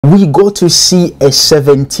we got to see a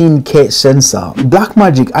 17K sensor.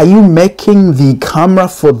 Blackmagic, are you making the camera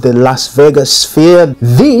for the Las Vegas sphere?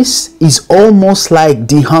 This is almost like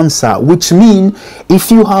the Hansa, which means if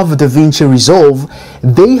you have DaVinci Resolve,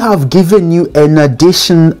 they have given you an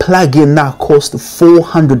addition plugin that costs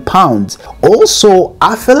 £400. Also,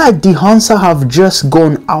 I feel like the Hansa have just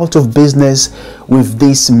gone out of business with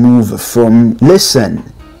this move from, listen,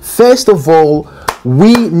 first of all,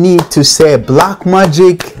 we need to say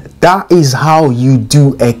Blackmagic, that is how you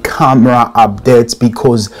do a camera update,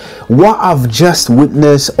 because what I've just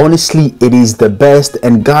witnessed, honestly, it is the best.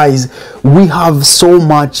 And guys, we have so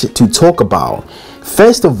much to talk about.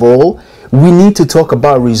 First of all, we need to talk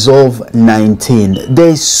about Resolve 19.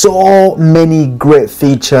 There's so many great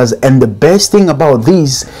features, and the best thing about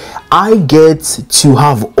this, I get to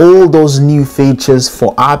have all those new features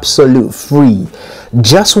for absolute free.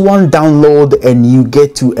 Just one download and you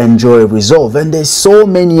get to enjoy Resolve. And there's so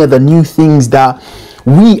many other new things that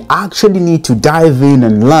we actually need to dive in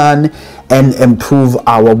and learn and improve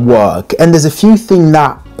our work. And there's a few things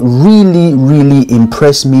that really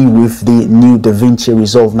impressed me with the new DaVinci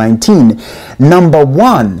Resolve 19. Number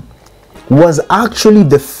one was actually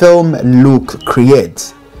the film look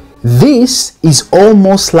create. This is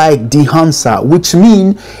almost like the Hansa, which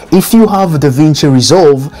means if you have DaVinci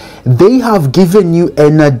Resolve, they have given you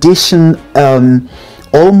an addition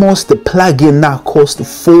almost a plugin that cost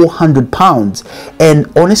 £400. And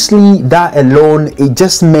honestly, that alone, it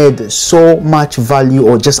just made so much value,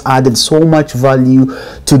 or just added so much value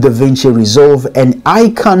to DaVinci Resolve, and I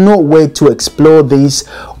cannot wait to explore this.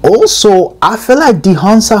 Also, I feel like the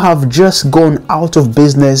Hansa have just gone out of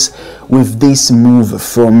business with this move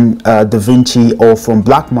from DaVinci or from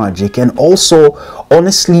Blackmagic. And also,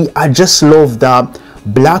 honestly, I just love that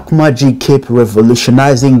Blackmagic keep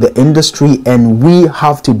revolutionizing the industry, and we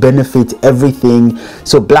have to benefit everything.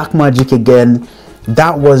 So Blackmagic, again,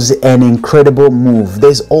 that was an incredible move.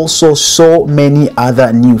 There's also so many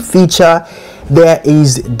other new feature. There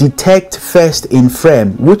is detect first in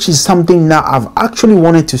frame, which is something that I've actually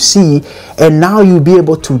wanted to see, and now you'll be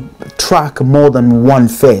able to track more than one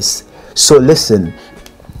face. So listen,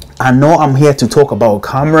 I know I'm here to talk about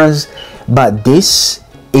cameras, but this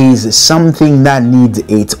is something that needs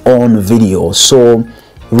its own video. So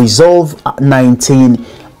Resolve 19,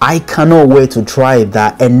 I cannot wait to try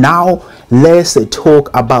that. And now let's talk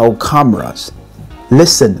about cameras.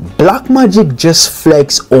 Listen, Blackmagic just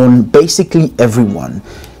flex on basically everyone.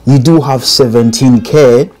 You do have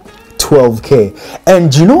 17K, 12K,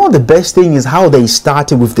 and you know the best thing is how they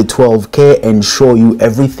started with the 12K and show you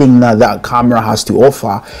everything that that camera has to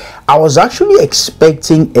offer. I was actually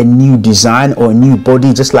expecting a new design or a new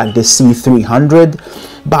body, just like the C300,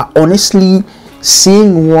 but honestly,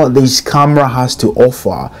 seeing what this camera has to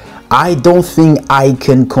offer, I don't think I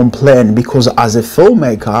can complain, because as a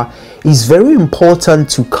filmmaker, it's very important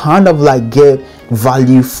to kind of like get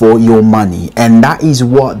value for your money, and that is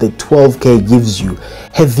what the 12K gives you.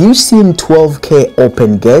 Have you seen 12K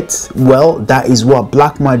open get? Well, that is what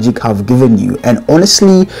Blackmagic have given you. And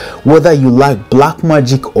honestly, whether you like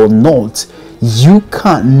Blackmagic or not, you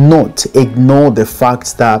cannot ignore the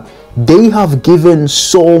fact that they have given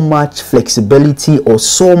so much flexibility or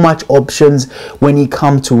so much options when it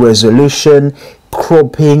comes to resolution,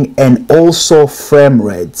 cropping, and also frame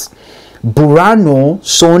rates.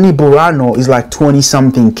 Sony Burano is like 20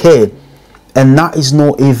 something K, and that is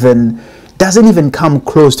not even, doesn't even come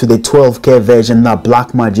close to the 12K version that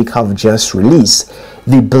Blackmagic have just released.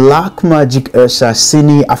 The Blackmagic URSA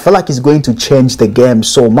CINE, I feel like it's going to change the game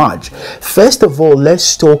so much. First of all,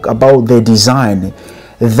 let's talk about the design.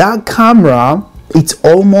 That camera, it's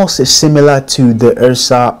almost similar to the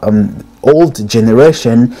URSA old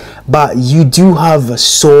generation, but you do have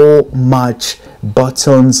so much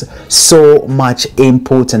buttons, so much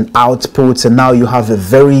input and output, and now you have a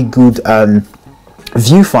very good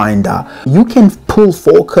viewfinder. You can pull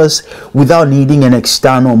focus without needing an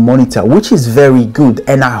external monitor, which is very good.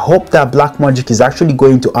 And I hope that Blackmagic is actually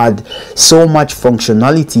going to add so much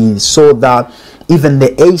functionality so that even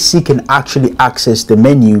the AC can actually access the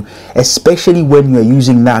menu, especially when you're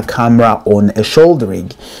using that camera on a shoulder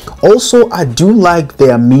rig. Also, I do like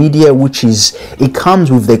their media, which is, it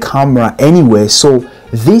comes with the camera anyway, so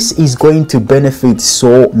this is going to benefit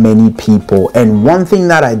so many people. And one thing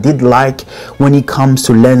that I did like when it comes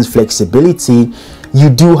to lens flexibility, you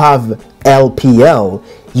do have LPL.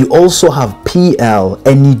 you also have PL,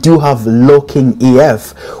 and you do have locking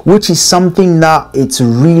EF, which is something that it's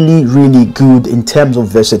really good in terms of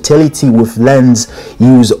versatility with lens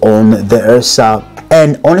use on the URSA.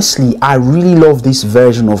 And honestly, I really love this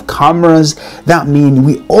version of cameras. That means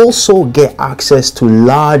we also get access to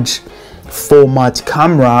large format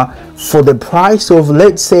camera for the price of,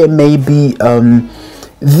 let's say, maybe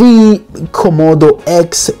the Komodo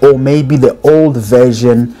X, or maybe the old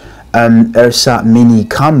version URSA mini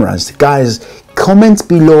cameras. Guys, comment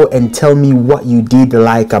below and tell me what you did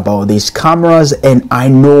like about these cameras, and I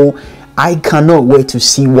know I cannot wait to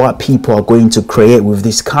see what people are going to create with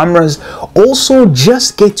these cameras. Also,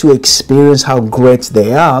 just get to experience how great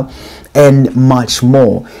they are and much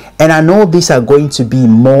more. And I know these are going to be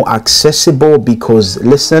more accessible because,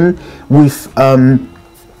 listen, with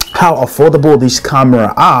how affordable these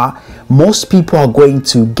cameras are, most people are going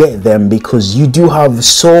to get them because you do have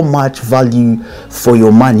so much value for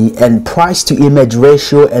your money, and price to image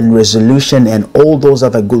ratio and resolution and all those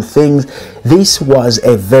other good things. This was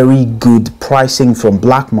a very good pricing from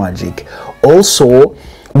Blackmagic. Also,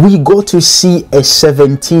 we got to see a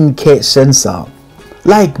 17K sensor.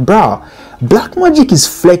 Like, bruh, Blackmagic is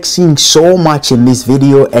flexing so much in this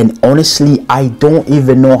video, and honestly, I don't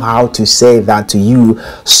even know how to say that to you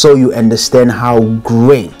so you understand how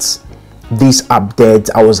great this update.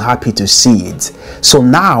 I was happy to see it. So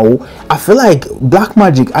now I feel like,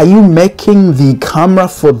 Blackmagic, are you making the camera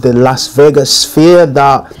for the Las Vegas sphere?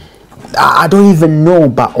 That I don't even know,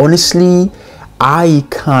 but honestly, I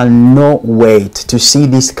cannot wait to see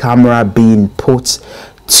this camera being put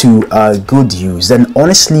to good use. And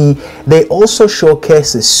honestly, they also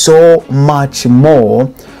showcase so much more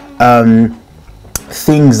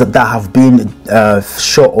things that have been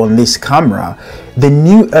shot on this camera. The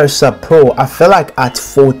new URSA Pro, I feel like at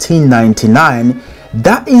 $14.99,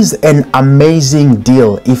 that is an amazing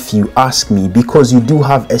deal if you ask me, because you do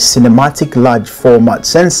have a cinematic large format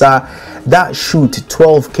sensor that shoots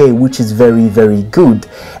 12K, which is very good.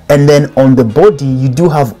 And then on the body, you do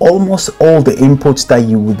have almost all the inputs that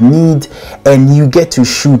you would need, and you get to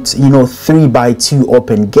shoot, you know, 3x2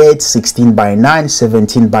 open gate, 16:9,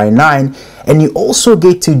 17:9, and you also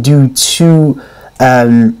get to do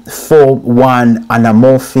 2:4:1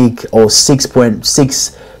 anamorphic or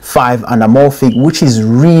 6.65 anamorphic, which is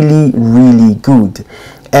really good.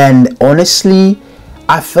 And honestly,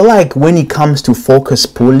 I feel like when it comes to focus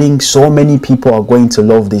pulling, so many people are going to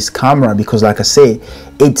love this camera because, like I say,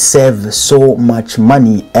 it saves so much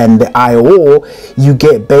money. And the I/O, you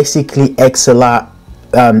get basically XLR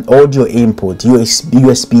audio input,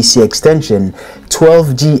 USB-C extension,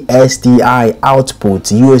 12G SDI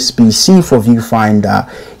output, USB-C for viewfinder,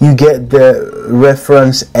 you get the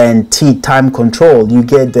reference and time control, you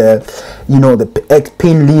get the, you know, the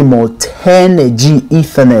pin limo, 10G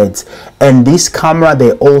Ethernet, and this camera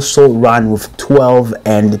they also run with 12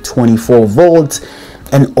 and 24 volts,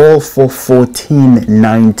 and all for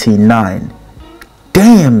 $14.99.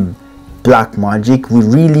 Damn, Blackmagic, we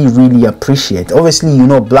really appreciate. Obviously, you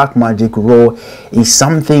know, Blackmagic RAW is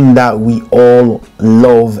something that we all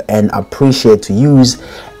love and appreciate to use,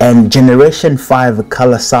 and Generation 5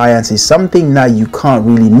 color science is something that you can't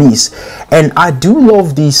really miss. And I do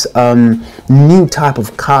love this new type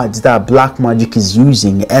of cards that Blackmagic is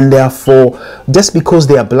using, and therefore, just because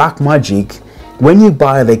they are Blackmagic, when you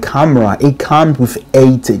buy the camera, it comes with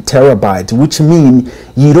 8 terabytes, which means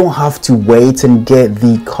you don't have to wait and get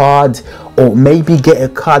the card, or maybe get a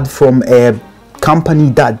card from a company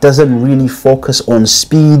that doesn't really focus on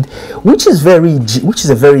speed, which is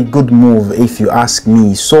a very good move if you ask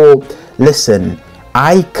me. So listen,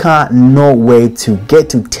 I cannot wait to get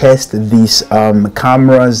to test these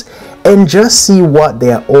cameras and just see what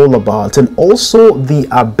they are all about, and also the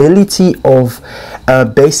ability of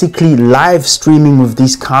basically live streaming with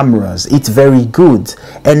these cameras. It's very good,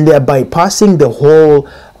 and they're bypassing the whole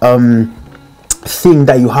thing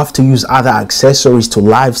that you have to use other accessories to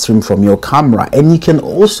live stream from your camera, and you can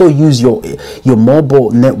also use your mobile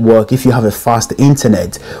network if you have a fast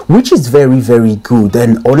internet, which is very good.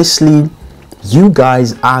 And honestly, you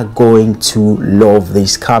guys are going to love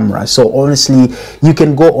this camera. So honestly, you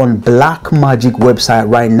can go on Blackmagic website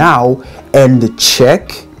right now and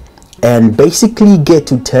check and basically get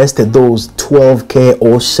to test those 12K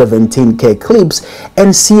or 17K clips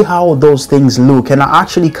and see how those things look. And I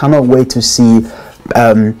actually cannot wait to see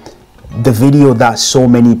the video that so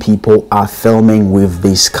many people are filming with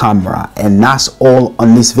this camera. And that's all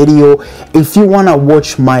on this video. If you want to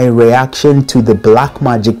watch my reaction to the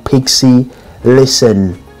Blackmagic Pixie,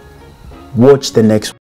 listen, watch the next one.